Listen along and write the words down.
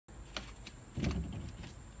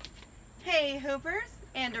Hey Hoopers,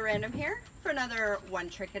 Anda Random here for another one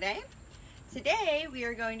trick a day. Today we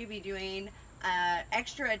are going to be doing an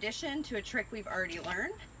extra addition to a trick we've already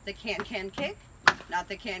learned, the can-can kick, not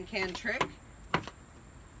the can-can trick.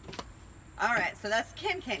 Alright, so that's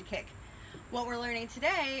can-can kick. What we're learning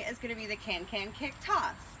today is going to be the can-can kick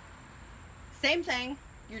toss. Same thing,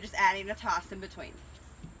 you're just adding a toss in between.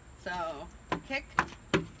 So, kick,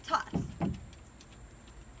 toss.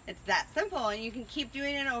 It's that simple, and you can keep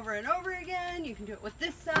doing it over and over again. You can do it with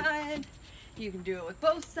this side, you can do it with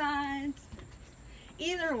both sides.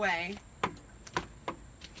 Either way,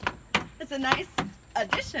 it's a nice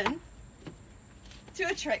addition to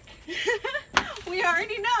a trick. We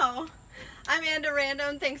already know. I'm Anda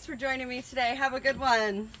Random. Thanks for joining me today. Have a good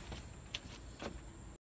one.